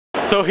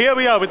So here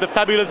we are with the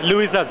fabulous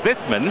Luisa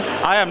Zissman.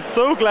 I am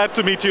so glad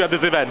to meet you at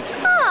this event.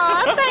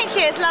 Oh, thank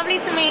you. It's lovely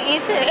to meet you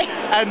too.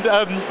 And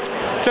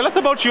tell us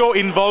about your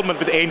involvement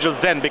with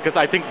Angel's Den, because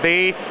I think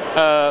they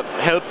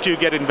helped you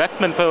get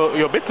investment for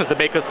your business, the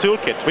Baker's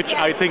Toolkit, which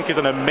I think is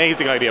an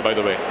amazing idea, by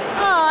the way.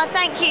 Oh,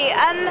 thank you.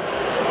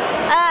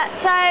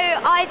 So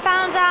I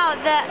found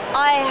out that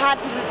I had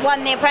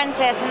won The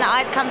Apprentice and that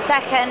I'd come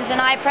second, and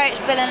I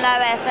approached Bill and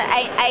Lois,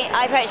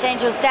 I approached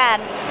Angel's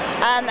Den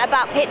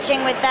about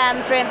pitching with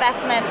them for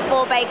investment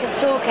for Baker's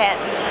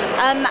Toolkit.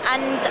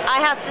 And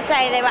I have to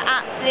say they were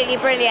absolutely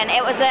brilliant.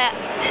 It was an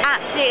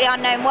absolutely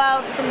unknown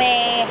world to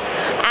me,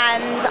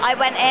 and I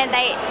went in,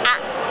 they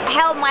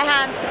held my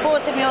hand,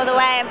 supported me all the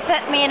way, and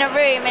put me in a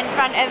room in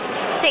front of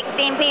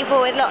 16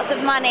 people with lots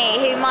of money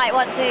who might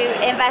want to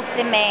invest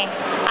in me.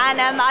 And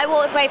I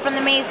walked away from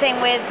the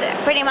meeting with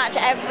pretty much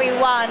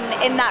everyone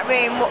in that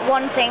room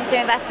wanting to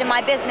invest in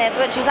my business,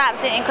 which was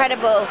absolutely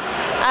incredible.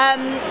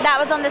 That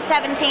was on the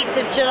 17th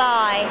of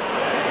July.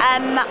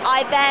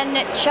 I then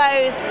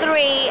chose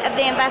 3 of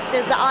the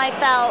investors that I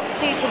felt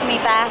suited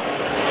me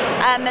best,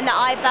 and that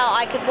I felt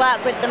I could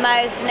work with the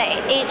most, and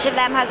each of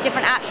them has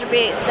different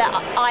attributes that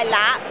I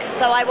lack,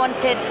 so I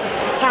wanted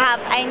to have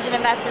angel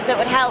investors that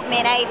would help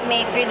me and aid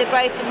me through the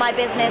growth of my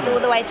business all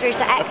the way through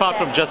to exit. Apart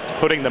from just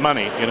putting the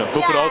money,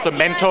 who could also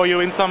mentor you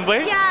in some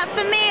way? Yeah,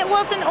 for me it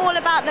wasn't all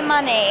about the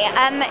money.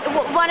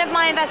 One of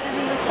my investors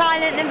is a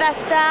silent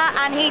investor,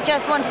 and he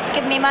just wanted to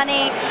give me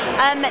money.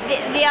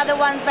 The other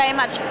one's very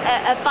much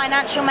a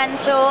financial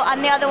mentor,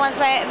 and the other one's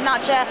very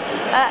much a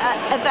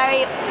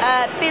very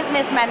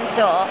business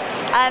mentor.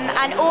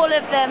 And all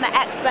of them are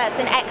experts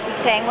in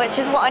exiting, which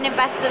is what an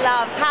investor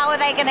loves. How are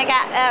they going to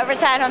get a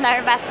return on their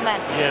investment?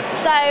 Yes.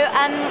 So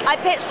I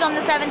pitched on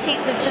the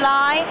 17th of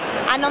July,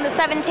 and on the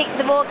 17th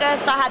of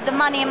August I had the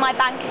money in my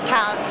bank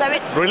account. So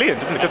it's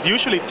brilliant, isn't it? Because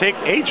usually it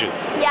takes ages.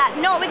 Yeah,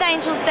 not with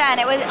Angel's Den.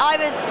 I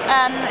was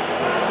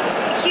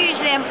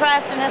hugely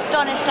impressed and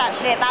astonished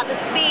actually about the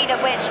speed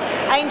at which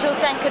Angel's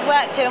Den could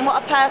work to, and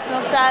what a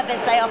personal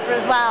service they offer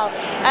as well.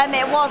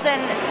 It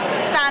wasn't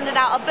standard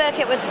out a book,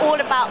 it was all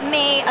about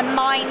me and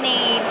my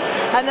needs,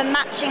 and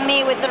matching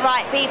me with the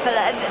right people.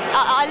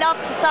 I love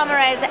to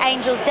summarize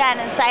Angel's Den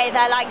and say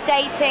they're like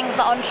dating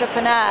for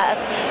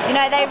entrepreneurs.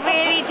 They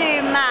really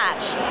do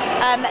match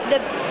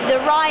the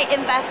right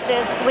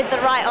investors with the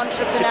right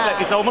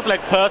entrepreneurs. It's almost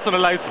like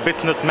personalized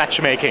business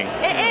matchmaking.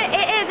 It is.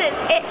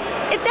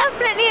 It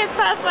definitely is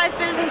personalized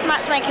business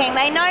matchmaking.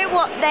 They know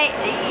what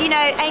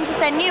Angel's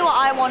Den knew what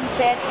I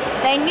wanted,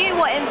 they knew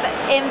what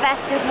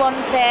investors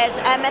wanted,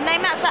 and they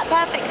matched that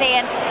perfectly.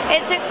 And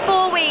it took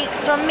 4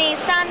 weeks from me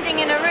standing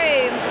in a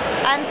room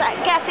and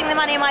getting the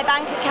money in my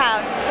bank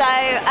account. So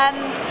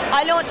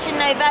I launched in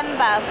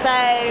November, so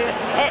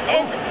it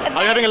is.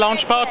 Are you having a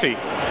launch party?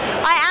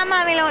 I am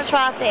having a launch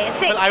party.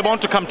 Well, I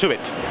want to come to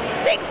it.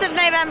 6th of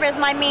November is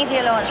my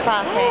media launch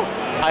party.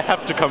 I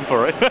have to come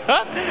for it.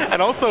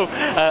 And also,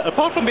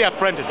 apart from The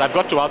Apprentice, I've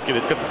got to ask you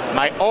this, because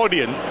my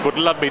audience would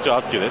love me to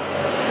ask you this,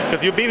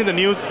 because you've been in the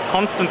news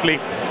constantly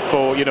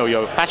for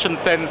your fashion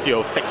sense,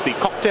 your sexy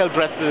cocktail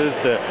dresses,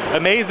 the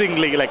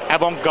amazingly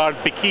avant-garde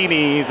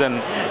bikinis,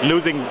 and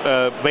losing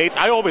weight.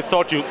 I always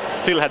thought you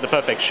still had the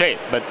perfect shape,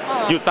 but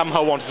you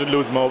somehow wanted to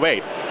lose more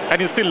weight. And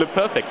you still look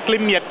perfect,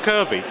 slim yet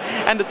curvy.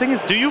 And the thing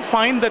is, do you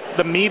find that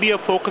the media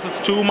focuses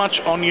too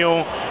much on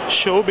your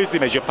showbiz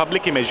image, your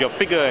public image, your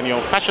figure and your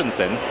fashion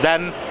sense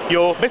than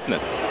your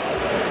business?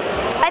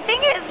 I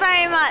think it's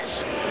very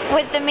much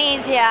with the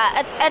media,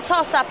 a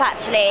toss-up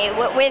actually,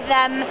 with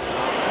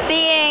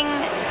being,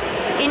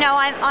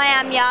 I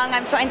am young,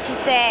 I'm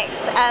 26,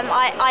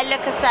 I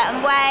look a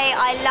certain way,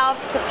 I love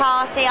to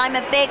party, I'm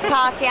a big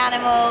party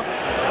animal.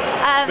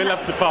 We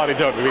love to party,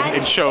 don't we,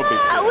 in showbiz?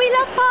 Yeah, we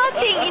love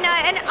partying,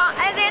 and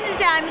at the end of the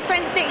day, I'm a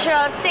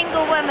 26-year-old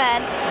single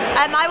woman.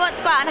 I want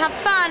to go out and have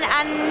fun,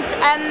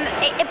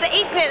 but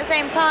equally at the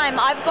same time,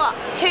 I've got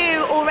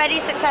 2 already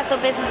successful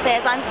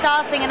businesses. I'm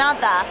starting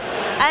another.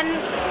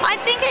 I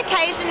think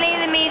occasionally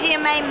the media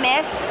may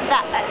miss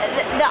that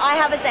I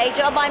have a day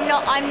job. I'm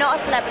not a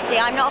celebrity.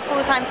 I'm not a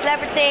full-time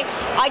celebrity.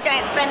 I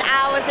don't spend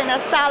hours in a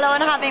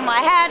salon having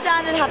my hair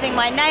done and having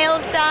my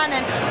nails done,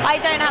 and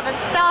I don't have a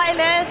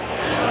stylist.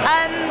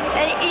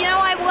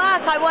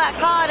 I work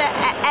hard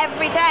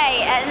every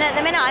day, and at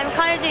the minute I'm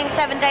kind of doing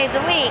 7 days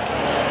a week.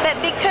 But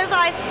because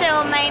I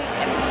still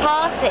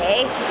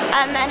party,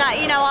 and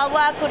I'll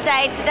work all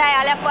day. Today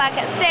I left work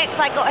at 6,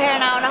 I got here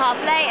an hour and a half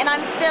late, and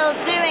I'm still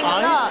doing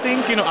a lot.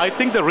 I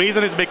think the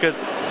reason is because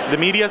the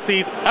media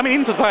sees,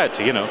 in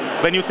society,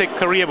 when you say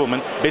career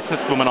woman,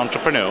 businesswoman,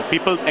 entrepreneur,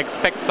 people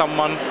expect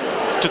someone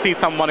to see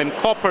someone in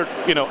corporate,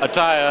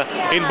 attire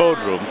in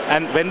boardrooms.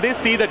 And when they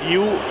see that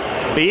you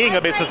being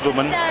a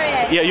businesswoman,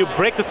 you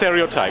break the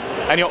stereotype,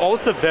 and you're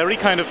also very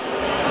kind of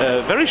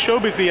very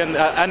showbizy,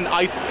 and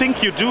I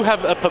think you do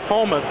have a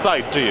performer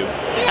side to you,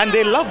 and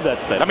they love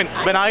that side.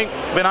 When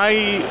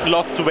I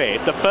lost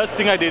weight, the first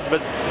thing I did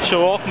was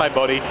show off my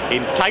body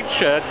in tight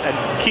shirts and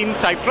skin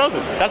tight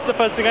trousers. That's the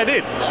first thing I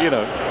did,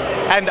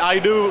 And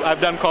I've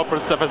done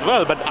corporate stuff as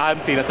well, but I'm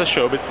seen as a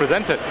showbiz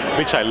presenter,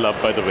 which I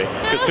love, by the way.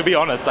 Because to be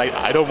honest,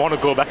 I don't want to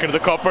go back into the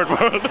corporate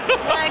world.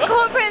 No,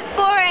 corporate is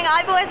boring.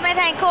 I've always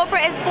maintained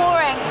corporate is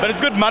boring. But it's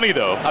good money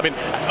though. I mean,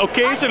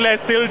 occasionally I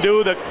still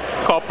do the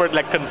corporate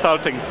like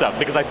consulting stuff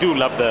because I do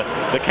love the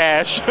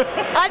cash.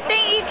 I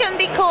think you can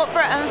be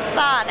corporate and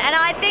fun, and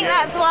I think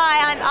that's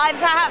why I'm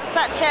perhaps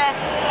such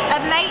a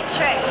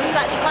matrix and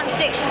such a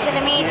contradiction to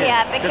the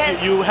media,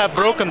 because you have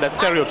broken that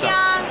stereotype.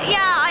 I'm young,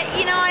 yeah.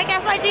 I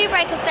guess I do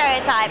break a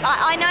stereotype.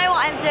 I know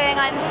what I'm doing.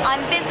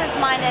 I'm business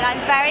minded. I'm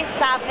very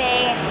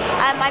savvy.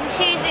 I'm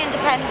hugely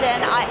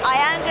independent. I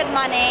earn good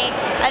money,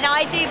 and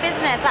I do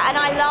business. And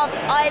I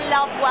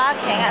love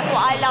working. That's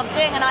what I love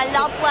doing, and I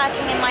love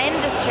working in my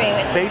industry.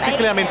 Which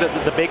basically, I mean,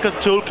 the Baker's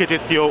Toolkit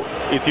is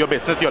your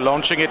business. You're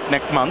launching it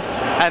next month.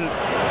 And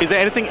is there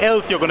anything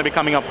else you're going to be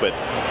coming up with?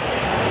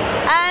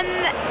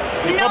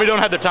 You probably don't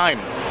have the time.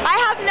 I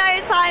have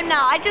no time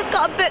now. I just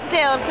got a book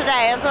deal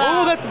today as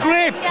well. Oh, that's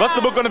great. Yeah. What's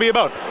the book going to be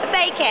about?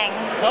 Baking.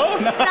 Oh,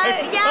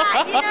 nice. So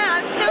yeah,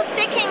 I'm still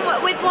sticking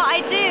with what I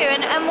do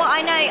and what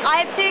I know.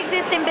 I have two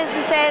existing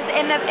businesses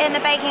in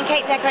the baking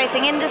cake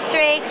decorating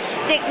industry,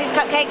 Dixie's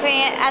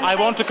Cupcakery and I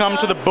want to come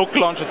to the book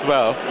launch as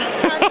well.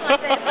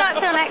 It's not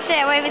till next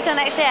year. Wait until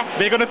next year.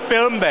 We're going to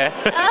film there.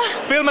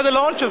 Film at the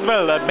launch as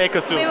well,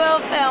 Baker's Toolkit. We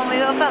will film.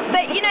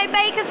 But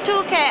Baker's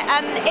Toolkit,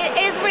 it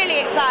is really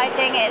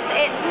exciting.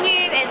 It's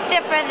new. It's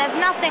different. There's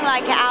nothing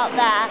like it out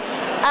there.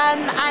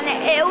 And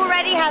it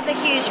already has a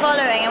huge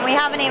following, and we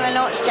haven't even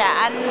launched yet.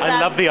 And I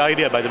love the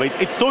idea, by the way.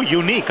 It's so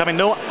unique. I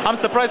mean, I'm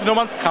surprised no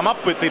one's come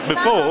up with it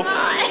before,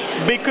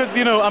 because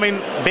I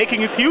mean,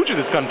 baking is huge in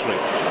this country.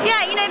 Yeah,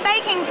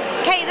 baking,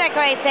 cake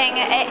decorating,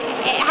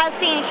 it has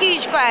seen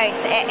huge growth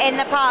in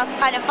the past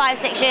kind of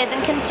 5-6 years,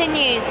 and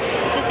continues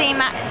to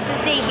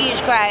see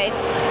huge growth.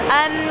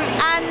 And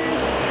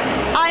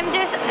I'm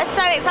just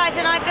so excited,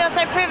 and I feel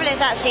so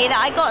privileged actually that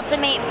I got to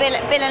meet Bill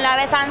and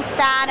Lois and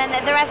Stan and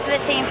the rest of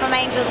the team from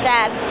Angel's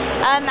Den,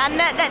 and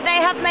that they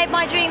have made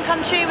my dream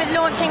come true with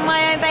launching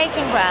my own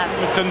baking brand.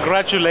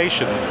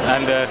 Congratulations,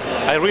 and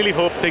I really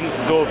hope things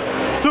go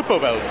super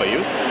well for you,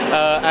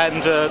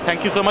 and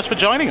thank you so much for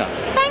joining us.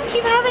 Thank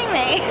you for having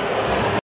me.